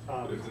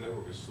 But if the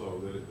network is slow,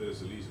 that is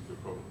the least of your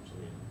problems.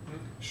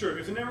 Sure,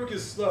 if the network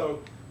is slow,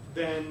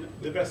 then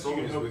the best you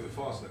can hope. The problem is with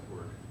the fast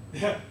network.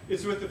 Yeah,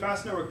 it's with the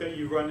fast network that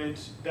you run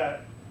into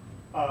that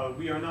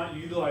we are not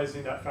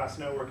utilizing that fast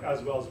network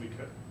as well as we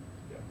could.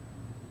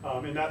 Yeah.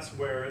 And that's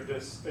where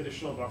this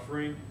additional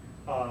buffering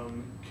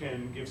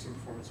can give some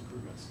performance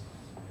improvements.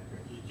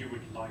 You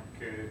would like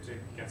to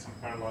get some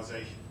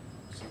parallelization,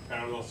 some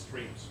parallel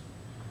streams.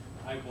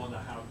 I wonder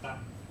how that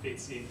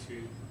fits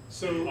into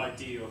the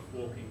idea of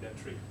walking that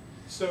tree.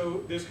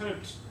 So there's kind of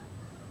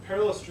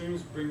parallel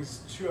streams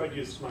brings two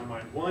ideas to my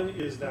mind. One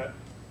is that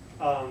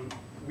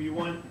we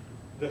want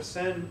the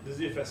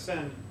ZFS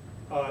send,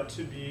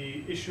 to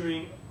be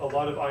issuing a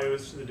lot of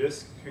IOs to the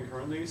disk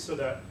concurrently, so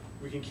that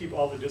we can keep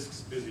all the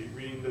disks busy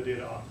reading the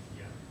data off.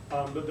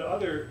 Yeah. But the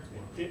other,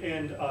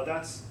 and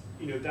that's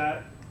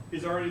that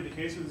is already the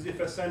case with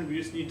ZFS send. We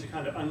just need to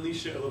kind of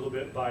unleash it a little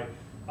bit by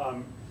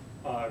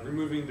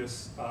removing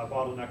this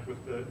bottleneck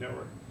with the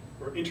network,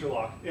 or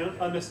interlock,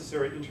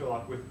 unnecessary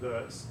interlock with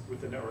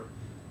the network.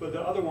 But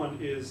the other one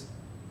is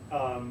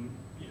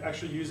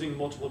actually using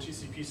multiple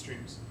TCP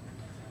streams.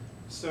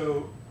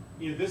 So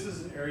this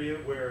is an area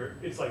where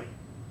it's like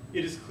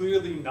it is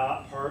clearly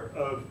not part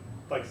of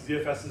like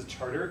ZFS's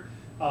charter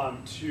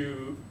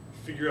to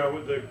figure out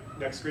what the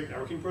next great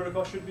networking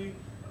protocol should be.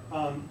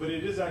 But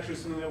it is actually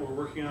something that we're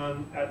working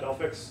on at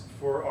Delphix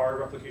for our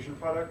replication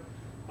product.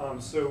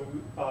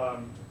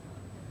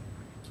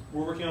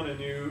 We're working on a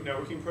new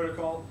networking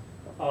protocol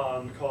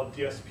called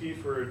DSP,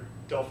 for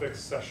Delphix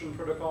Session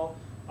Protocol.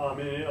 And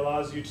it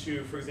allows you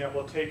to, for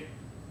example, take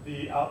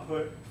the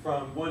output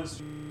from one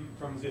stream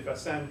from ZFS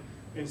send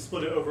and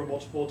split it over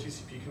multiple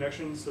TCP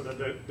connections, so that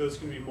those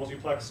can be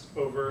multiplexed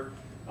over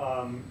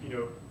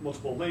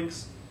multiple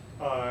links.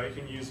 You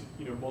can use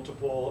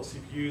multiple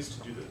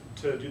CPUs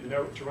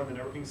to run the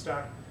networking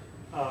stack.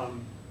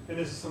 And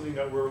this is something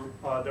that we'll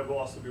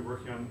also be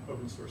working on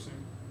open sourcing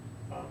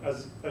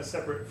as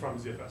separate from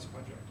ZFS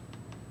project.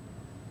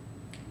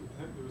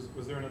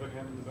 Was there another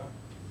hand in the back?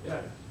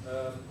 Yeah,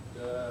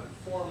 the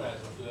format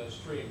of the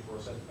stream for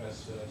ZFS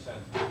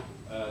send,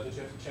 did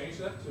you have to change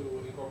that to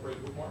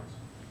incorporate bookmarks?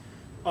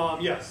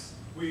 Yes,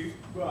 we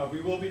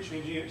will be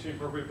changing it to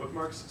incorporate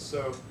bookmarks.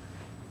 So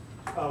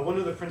one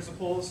of the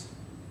principles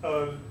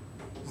of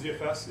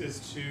ZFS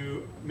is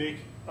to make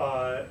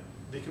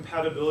the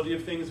compatibility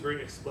of things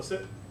very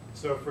explicit.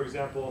 So for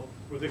example,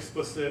 with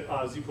explicit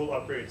zpool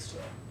upgrades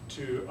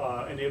to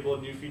enable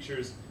new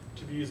features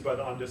to be used by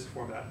the on-disk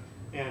format,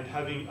 and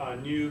having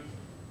new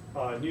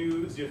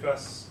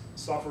ZFS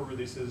software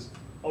releases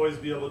always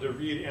be able to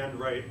read and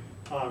write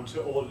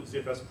to old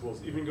ZFS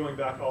pools, even going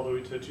back all the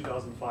way to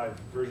 2005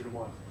 version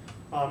 1.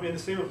 And the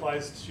same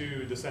applies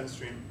to the send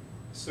stream.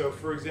 So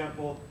for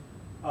example,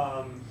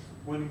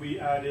 when we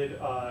added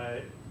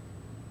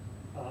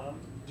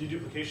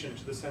deduplication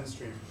to the send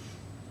stream,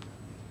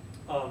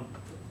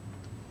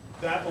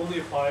 that only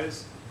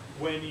applies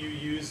when you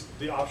use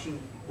the option,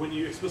 when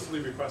you explicitly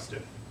request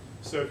it.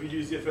 So if you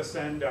do ZFS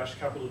send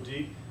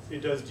 -D,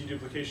 it does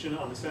deduplication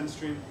on the send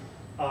stream.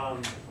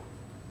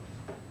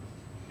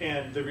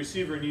 And the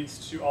receiver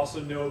needs to also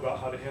know about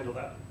how to handle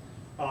that.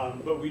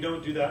 But we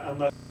don't do that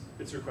unless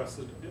it's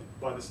requested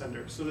by the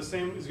sender. So the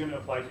same is going to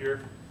apply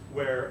here,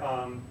 where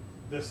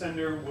the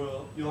sender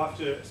you'll have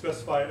to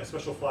specify a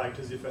special flag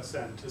to ZFS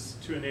send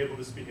to enable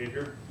this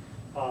behavior,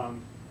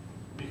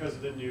 because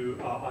of the new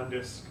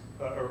on-disk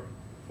or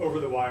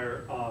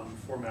over-the-wire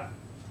format.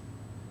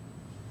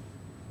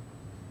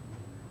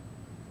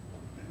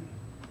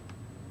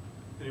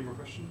 Any more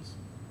questions?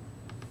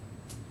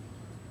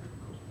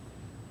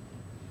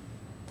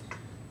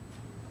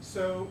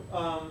 So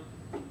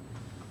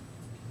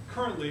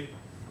currently,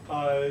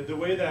 the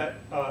way that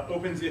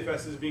Open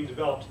ZFS is being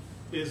developed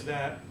is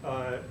that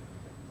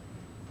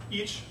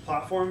each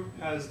platform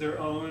has their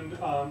own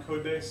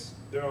code base,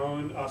 their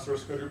own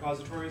source code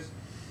repositories,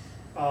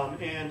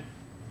 and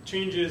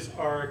changes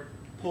are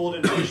pulled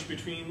and pushed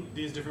between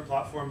these different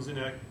platforms in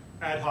an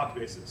ad hoc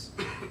basis.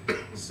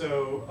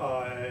 So,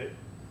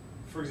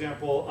 for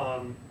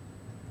example,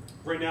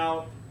 right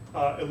now,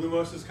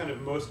 Illumos is kind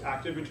of most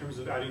active in terms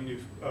of adding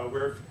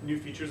where new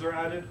features are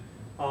added,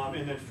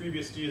 and then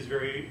FreeBSD is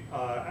very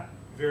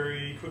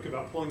quick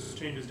about pulling those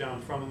changes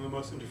down from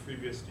Illumos into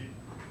FreeBSD.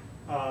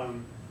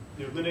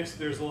 Linux,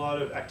 there's a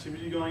lot of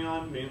activity going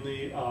on,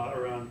 mainly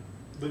around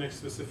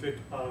Linux-specific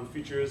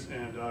features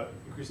and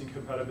increasing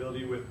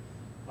compatibility with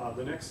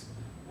Linux.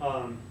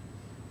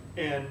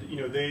 And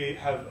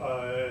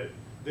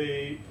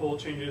they pull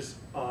changes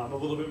a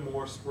little bit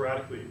more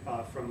sporadically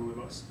from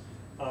Illumos.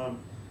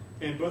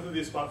 And both of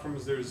these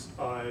platforms, there's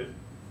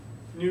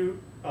new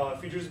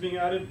features being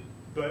added,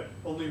 but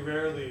only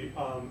rarely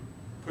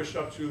pushed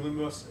up to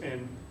Illumos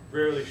and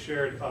rarely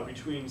shared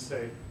between,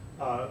 say,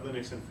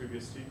 Linux and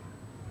FreeBSD.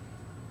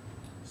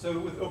 So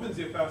with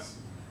OpenZFS,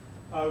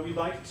 we'd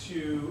like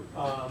to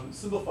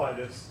simplify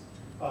this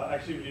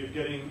activity of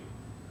getting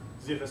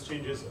ZFS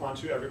changes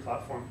onto every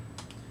platform.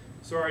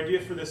 So our idea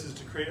for this is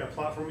to create a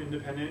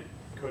platform-independent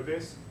code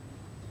base.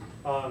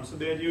 So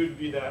the idea would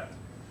be that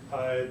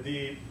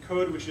the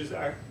code which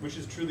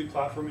is truly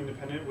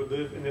platform-independent would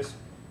live in this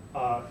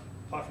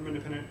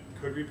platform-independent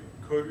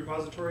code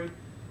repository,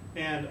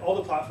 And all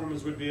the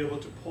platforms would be able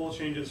to pull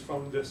changes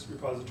from this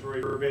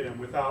repository verbatim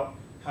without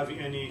having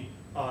any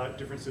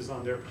differences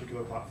on their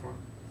particular platform.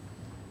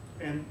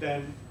 And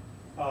then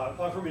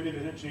platform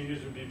independent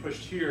changes would be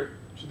pushed here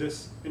to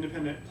this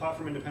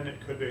platform independent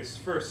code base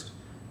first,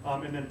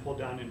 and then pulled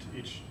down into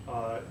each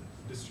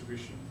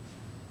distribution.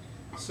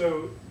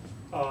 So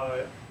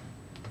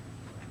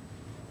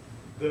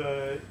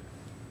the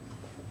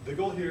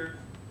goal here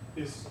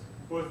is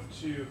both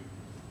to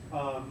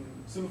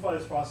simplify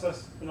this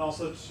process and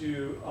also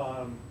to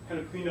kind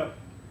of clean up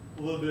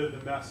a little bit of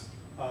the mess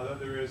that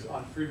there is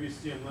on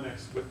FreeBSD and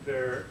Linux with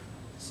their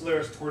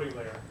Solaris porting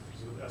layer,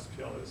 which is what the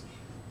SPL is.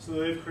 So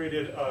they've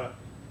created a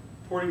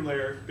porting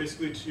layer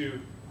basically to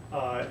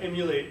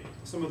emulate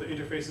some of the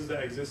interfaces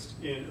that exist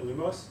in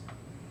Illumos,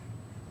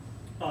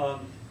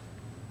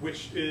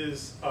 which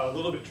is a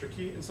little bit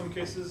tricky in some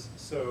cases.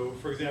 So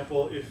for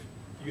example, if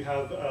you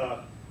have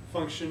a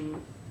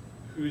function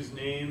whose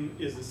name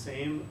is the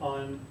same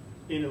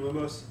in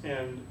Illumos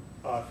and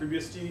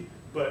FreeBSD,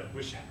 but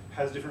which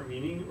has different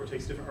meaning or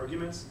takes different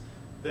arguments,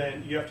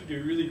 then you have to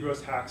do really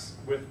gross hacks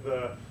with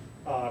the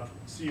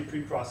C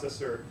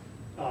preprocessor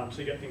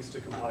to get things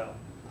to compile.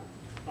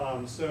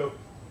 So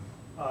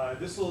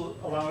this will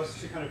allow us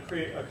to kind of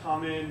create a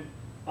common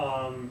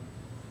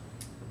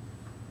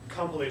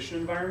compilation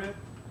environment.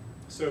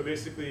 So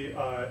basically,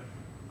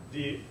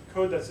 the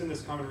code that's in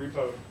this common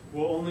repo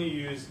will only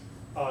use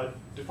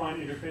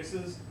defined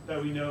interfaces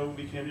that we know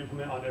we can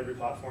implement on every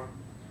platform.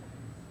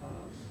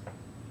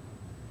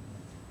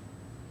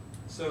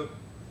 So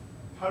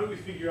how do we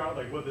figure out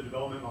like what the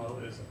development model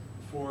is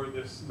for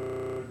this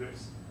code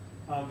base?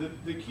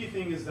 The key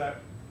thing is that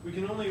we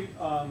can only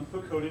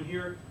put code in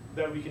here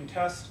that we can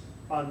test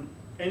on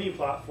any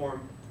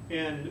platform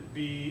and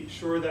be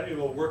sure that it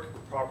will work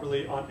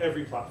properly on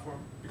every platform.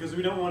 Because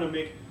we don't want to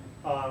make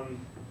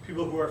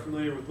people who are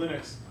familiar with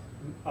Linux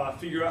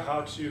figure out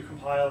how to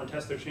compile and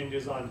test their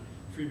changes on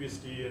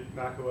FreeBSD and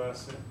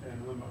macOS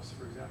and Linux,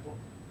 for example.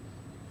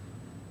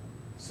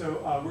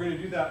 So we're going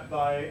to do that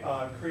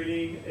by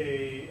creating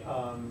a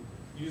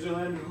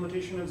userland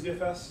implementation of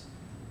ZFS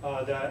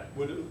that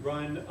would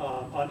run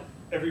on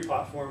every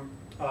platform,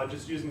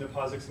 just using the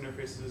POSIX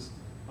interfaces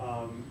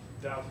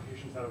the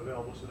applications have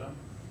available to them.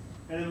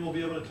 And then we'll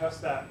be able to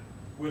test that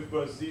with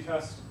both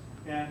ztest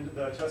and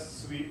the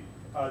test suite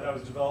that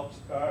was developed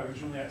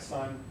originally at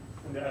Sun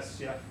and the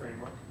STF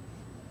framework.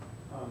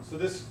 So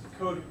this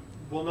code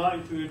will not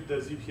include the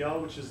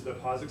ZPL, which is the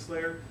POSIX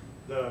layer,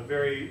 the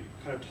very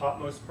kind of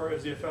topmost part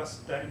of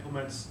ZFS that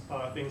implements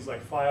things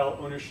like file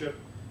ownership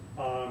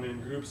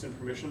and groups and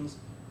permissions,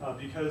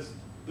 because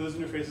those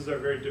interfaces are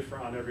very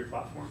different on every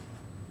platform.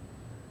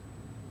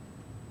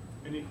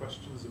 Any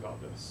questions about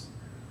this?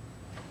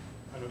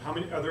 I don't know,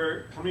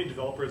 how many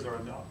developers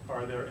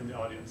are there in the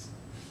audience?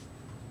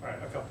 All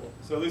right, a couple.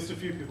 So at least a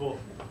few people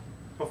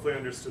hopefully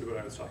understood what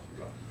I was talking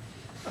about.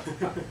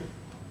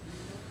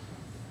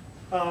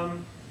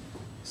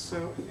 So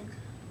I think,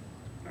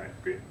 all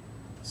right, great.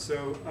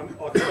 So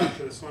I'll come back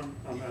to this one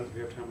as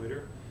we have time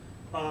later.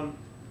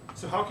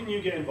 So how can you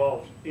get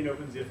involved in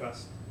Open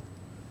ZFS?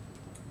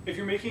 If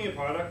you're making a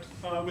product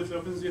with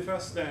Open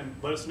ZFS, then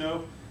let us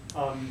know.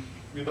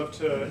 We'd love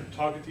to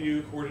talk with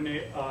you,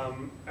 coordinate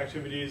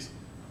activities,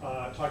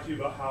 talk to you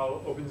about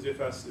how Open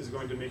ZFS is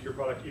going to make your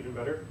product even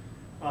better.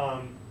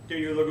 Get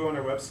your logo on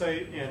our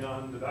website and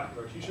on the back of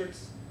our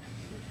t-shirts.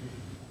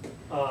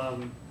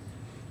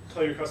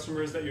 Tell your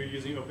customers that you're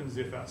using Open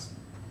ZFS.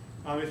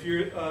 If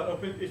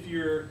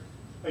you're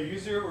a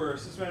user or a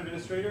system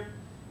administrator,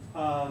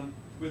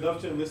 we'd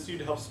love to enlist you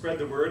to help spread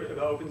the word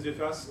about Open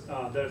ZFS,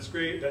 that it's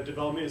great, that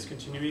development is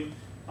continuing,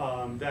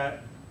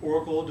 that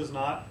Oracle does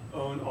not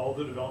own all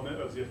the development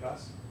of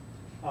ZFS,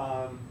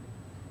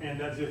 and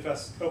that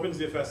Open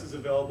ZFS is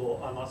available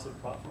on lots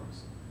of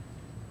platforms.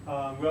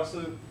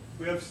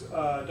 We have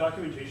a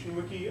documentation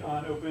wiki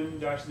on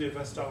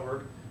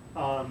open-zfs.org.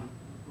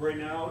 Right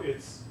now,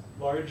 it's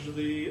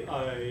largely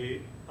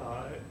a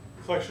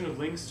collection of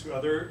links to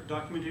other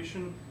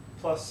documentation,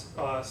 plus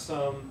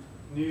some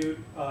new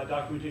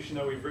documentation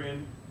that we've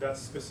written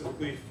that's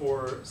specifically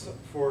for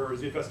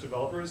ZFS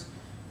developers,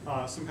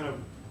 some kind of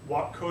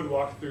code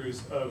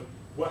walkthroughs of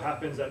what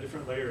happens at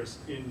different layers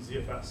in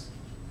ZFS.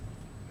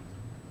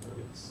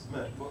 Yes.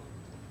 Matt,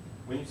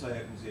 when you say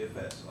Open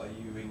ZFS, are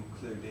you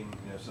including,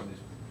 somebody's,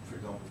 for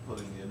example,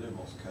 pulling the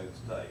Illumos code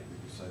today?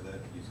 Would you say they're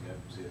using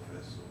Open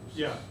ZFS? Or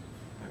yeah,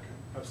 okay,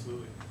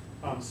 absolutely.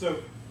 So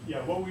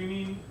yeah, what we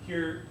mean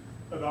here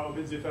about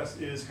Open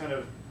ZFS is kind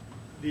of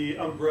the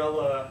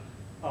umbrella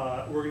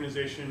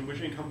organization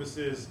which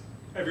encompasses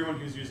everyone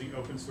who's using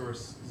open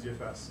source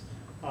ZFS.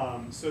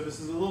 So this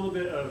is a little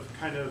bit of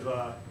kind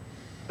of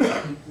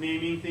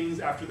naming things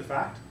after the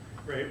fact,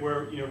 right?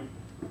 Where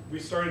we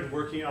started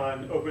working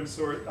on open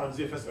source, on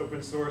ZFS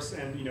open source,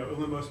 and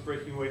Illumos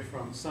breaking away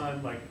from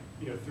Sun like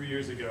 3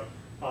 years ago,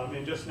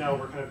 and just now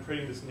we're kind of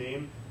creating this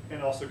name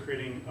and also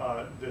creating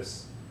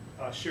this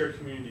shared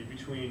community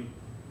between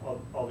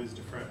all these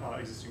different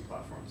existing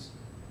platforms.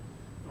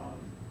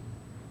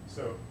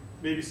 So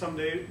maybe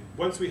someday,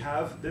 once we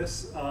have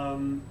this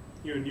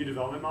new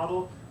development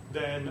model,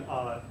 then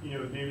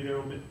maybe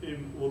it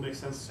will make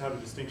sense to have a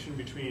distinction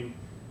between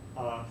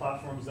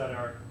platforms that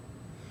are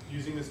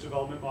using this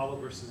development model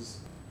versus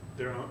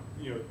their own,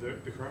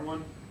 the current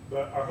one.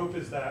 But our hope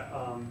is that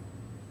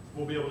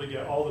we'll be able to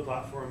get all the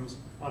platforms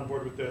on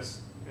board with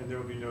this, and there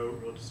will be no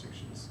real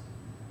distinctions.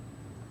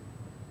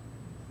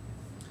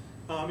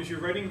 If you're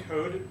writing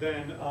code,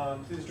 then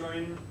please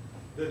join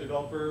the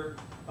developer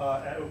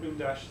at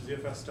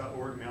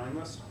open-zfs.org mailing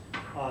list.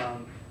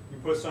 You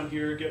can post on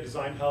here, get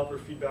design help or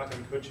feedback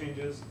on code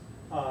changes.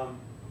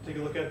 Take a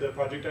look at the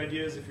project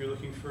ideas if you're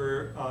looking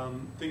for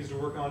things to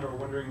work on or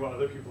wondering what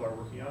other people are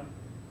working on.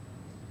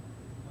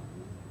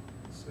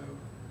 So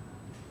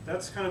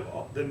that's kind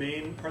of the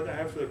main part that I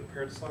have for the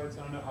prepared slides.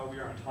 I don't know how we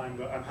are on time,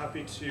 but I'm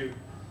happy to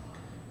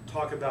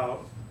talk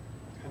about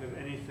kind of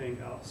anything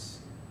else.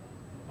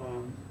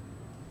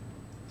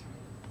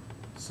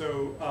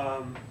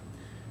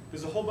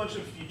 There's a whole bunch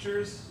of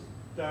features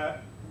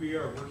that we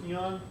are working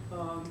on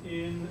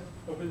in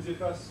Open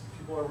ZFS.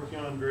 People are working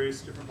on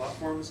various different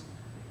platforms.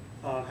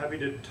 Happy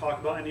to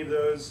talk about any of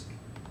those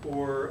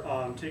or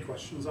take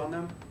questions on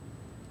them.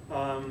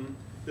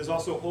 There's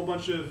also a whole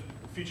bunch of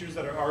features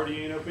that are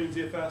already in Open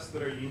ZFS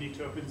that are unique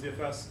to Open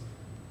ZFS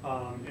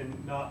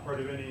and not part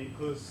of any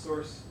closed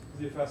source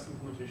ZFS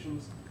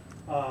implementations.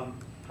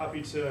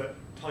 Happy to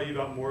tell you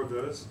about more of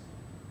those.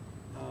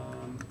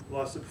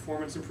 Lots of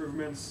performance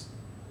improvements.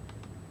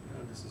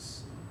 This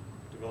is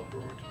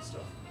developer-oriented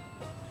stuff.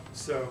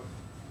 So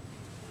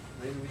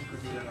maybe we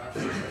could do that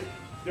after the break.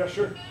 yeah,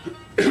 sure.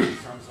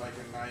 Sounds like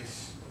a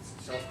nice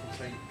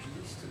self-contained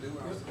piece to do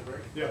after the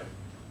break. Yeah.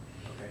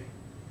 Okay.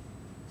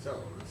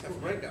 So let's have a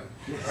break then.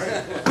 All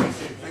right.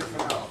 Thanks for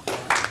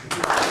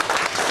now.